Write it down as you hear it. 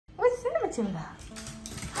Matilda?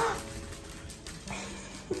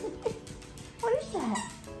 What is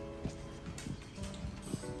that?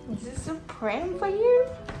 Is this a pram for you?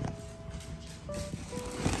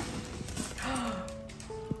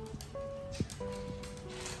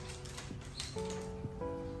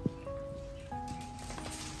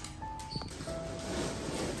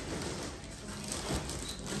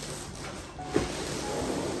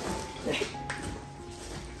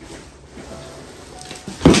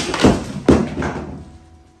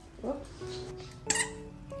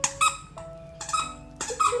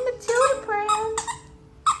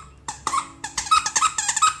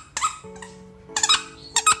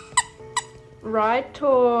 Ride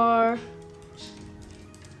tour.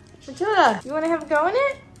 Matilda, you want to have a go in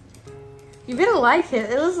it? You better like it.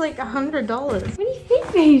 It was like $100. What do you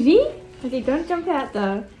think, baby? Okay, don't jump out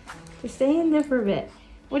though. Just stay in there for a bit.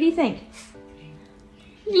 What do you think?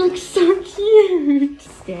 You look so cute.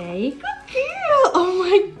 Stay. Good girl. Oh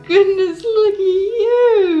my goodness, look at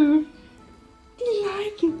you. Do you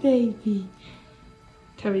like it, baby?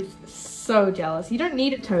 Toby's so jealous. You don't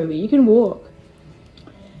need it, Toby. You can walk.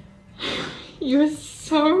 You're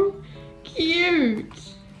so cute.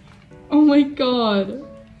 Oh my god.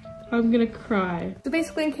 I'm gonna cry. So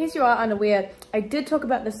basically, in case you are unaware, I did talk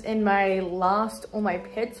about this in my last All My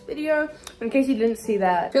Pets video, but in case you didn't see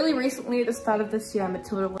that, fairly recently at the start of this year,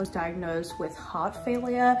 Matilda was diagnosed with heart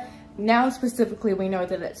failure. Now specifically, we know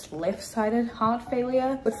that it's left-sided heart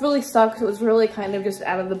failure, which really sucks. It was really kind of just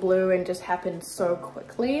out of the blue and just happened so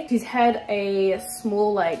quickly. She's had a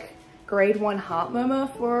small, like, grade 1 heart murmur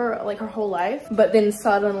for like her whole life, but then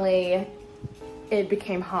suddenly it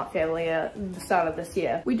became heart failure at the start of this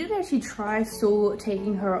year. We did actually try still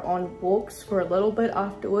taking her on walks for a little bit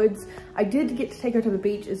afterwards. I did get to take her to the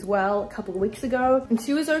beach as well a couple of weeks ago, and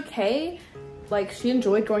she was okay. Like, she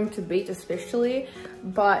enjoyed going to the beach especially,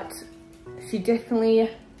 but she definitely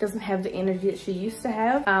doesn't have the energy that she used to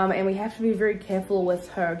have, and we have to be very careful with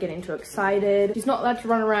her getting too excited. She's not allowed to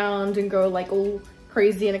run around and go like all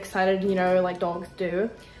crazy and excited, you know, like dogs do,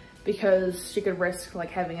 because she could risk like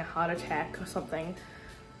having a heart attack or something,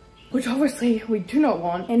 which obviously we do not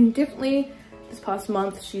want. And definitely this past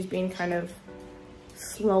month she's been kind of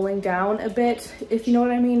slowing down a bit, if you know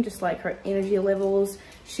what I mean, just like her energy levels.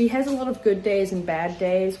 She has a lot of good days and bad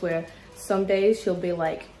days, where some days she'll be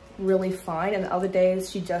like really fine and other days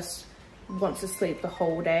she just wants to sleep the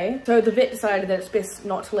whole day. So the vet decided that it's best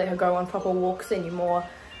not to let her go on proper walks anymore.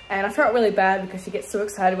 And I felt really bad because she gets so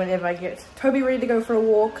excited whenever I get Toby ready to go for a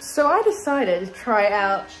walk. So I decided to try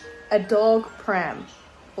out a dog pram,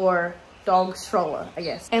 or dog stroller, I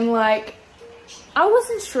guess. And like, I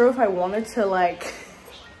wasn't sure if I wanted to like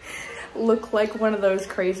look like one of those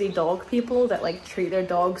crazy dog people that like treat their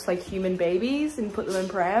dogs like human babies and put them in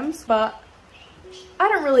prams, but I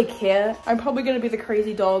don't really care. I'm probably gonna be the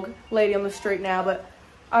crazy dog lady on the street now, but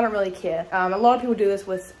I don't really care. A lot of people do this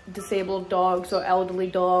with disabled dogs or elderly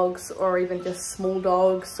dogs or even just small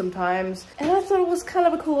dogs sometimes. And I thought it was kind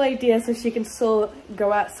of a cool idea, so she can still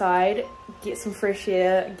go outside, get some fresh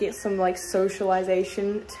air, get some like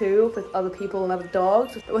socialization too with other people and other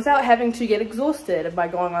dogs without having to get exhausted by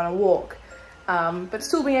going on a walk. But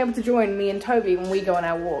still being able to join me and Toby when we go on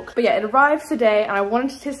our walk. But yeah, it arrived today and I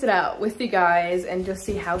wanted to test it out with you guys and just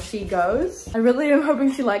see how she goes. I really am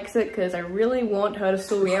hoping she likes it, because I really want her to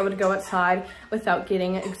still be able to go outside without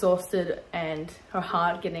getting exhausted and her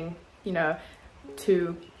heart getting, you know,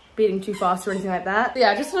 beating too fast or anything like that. But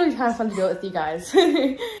yeah, I just thought it'd be kind of fun to do it with you guys.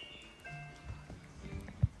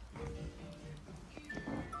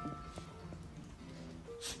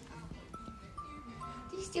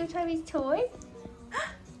 Steal Toby's toy?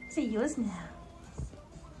 Is it yours now?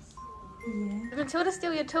 Yeah. Matilda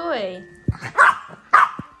steal your toy.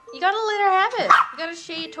 You gotta let her have it. You gotta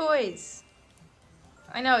share your toys.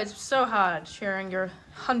 I know, it's so hard sharing your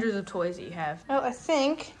hundreds of toys that you have. Well, I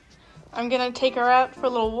think I'm gonna take her out for a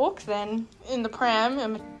little walk then in the pram,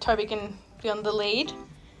 and Toby can be on the lead.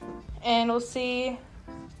 And we'll see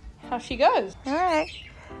how she goes. All right,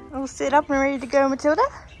 we'll sit up and ready to go, Matilda.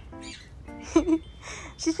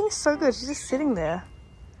 She's being so good. She's just sitting there.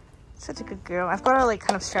 Such a good girl. I've got her like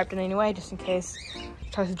kind of strapped in anyway, just in case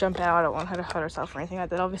she tries to jump out. I don't want her to hurt herself or anything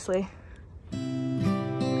like that, obviously.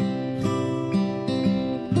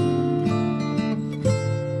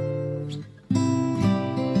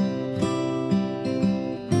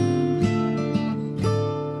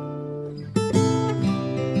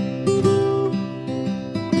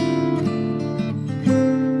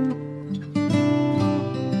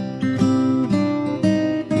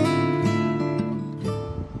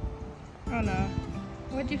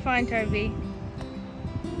 What'd you find, Toby?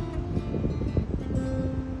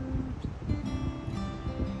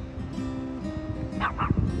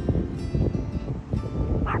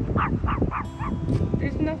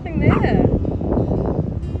 nothing there.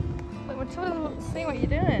 Like, Matilda doesn't see what you're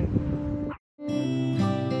doing.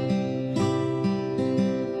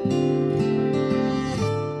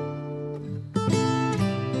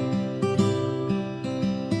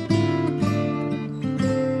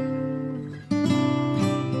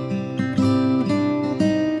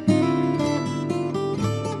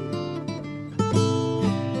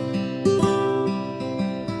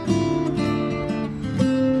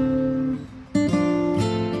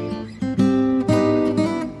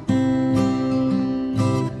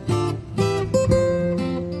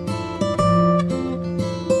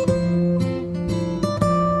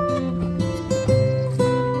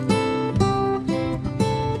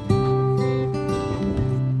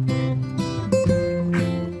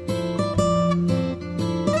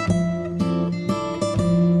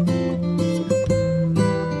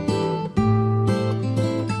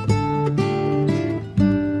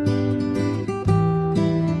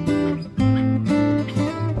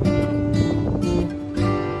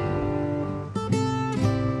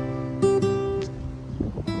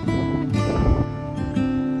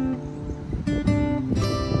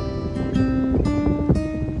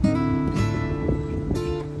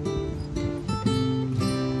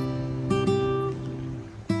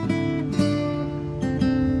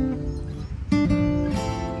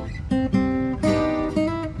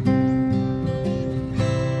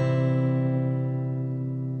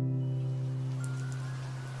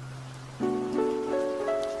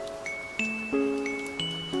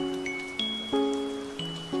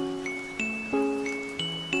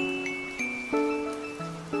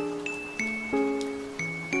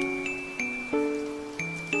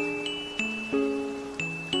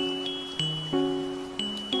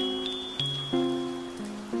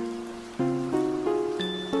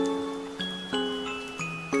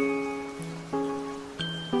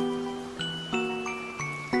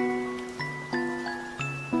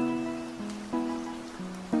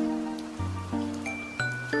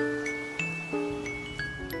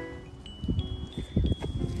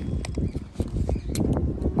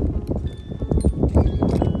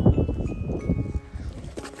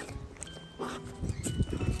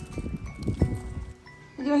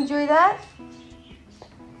 Did you enjoy that?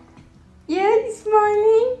 Yeah, you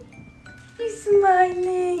smiling? You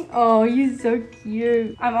smiling? Oh, you're so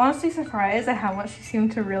cute. I'm honestly surprised at how much she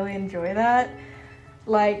seemed to really enjoy that.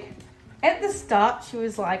 Like, at the start, she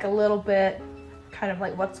was like a little bit kind of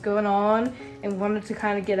like, what's going on? And wanted to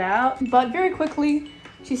kind of get out. But very quickly,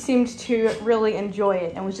 she seemed to really enjoy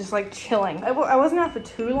it and was just like chilling. I wasn't out for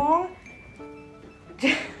too long.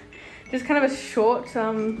 Just kind of a short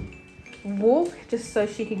walk, just so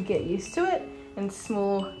she could get used to it in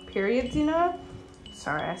small periods, you know.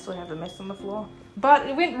 Sorry, I still have a mess on the floor. But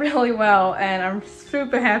it went really well and I'm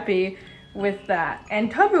super happy with that.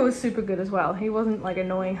 And Tobo was super good as well. He wasn't like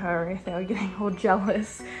annoying her or anything or getting all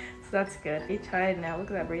jealous. So that's good. Be tired now.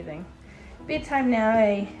 Look at that breathing. Bedtime now,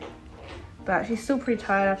 eh? But she's still pretty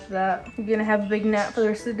tired after that. We're gonna have a big nap for the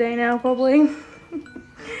rest of the day now, probably.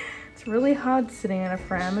 It's really hard sitting in a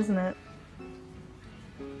pram, isn't it?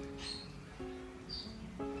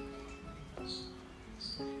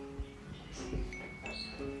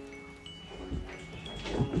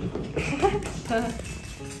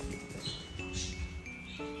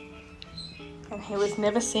 And he was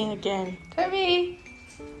never seen again. Toby!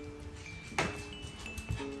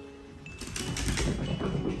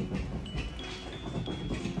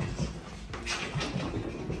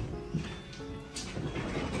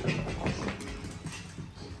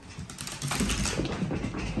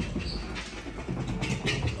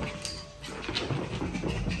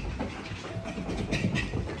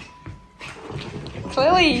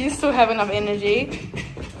 Clearly you still have enough energy.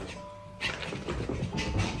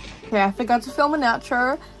 Okay, I forgot to film an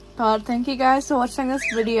outro, but thank you guys for watching this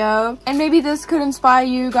video. And maybe this could inspire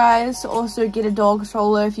you guys to also get a dog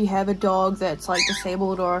stroller if you have a dog that's like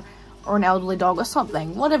disabled or an elderly dog or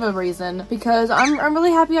something, whatever reason, because I'm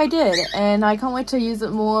really happy I did and I can't wait to use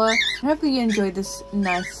it more. I hope you enjoyed this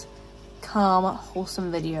nice, calm, wholesome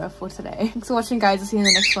video for today. Thanks for watching guys, I'll see you in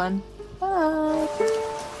the next one. Bye!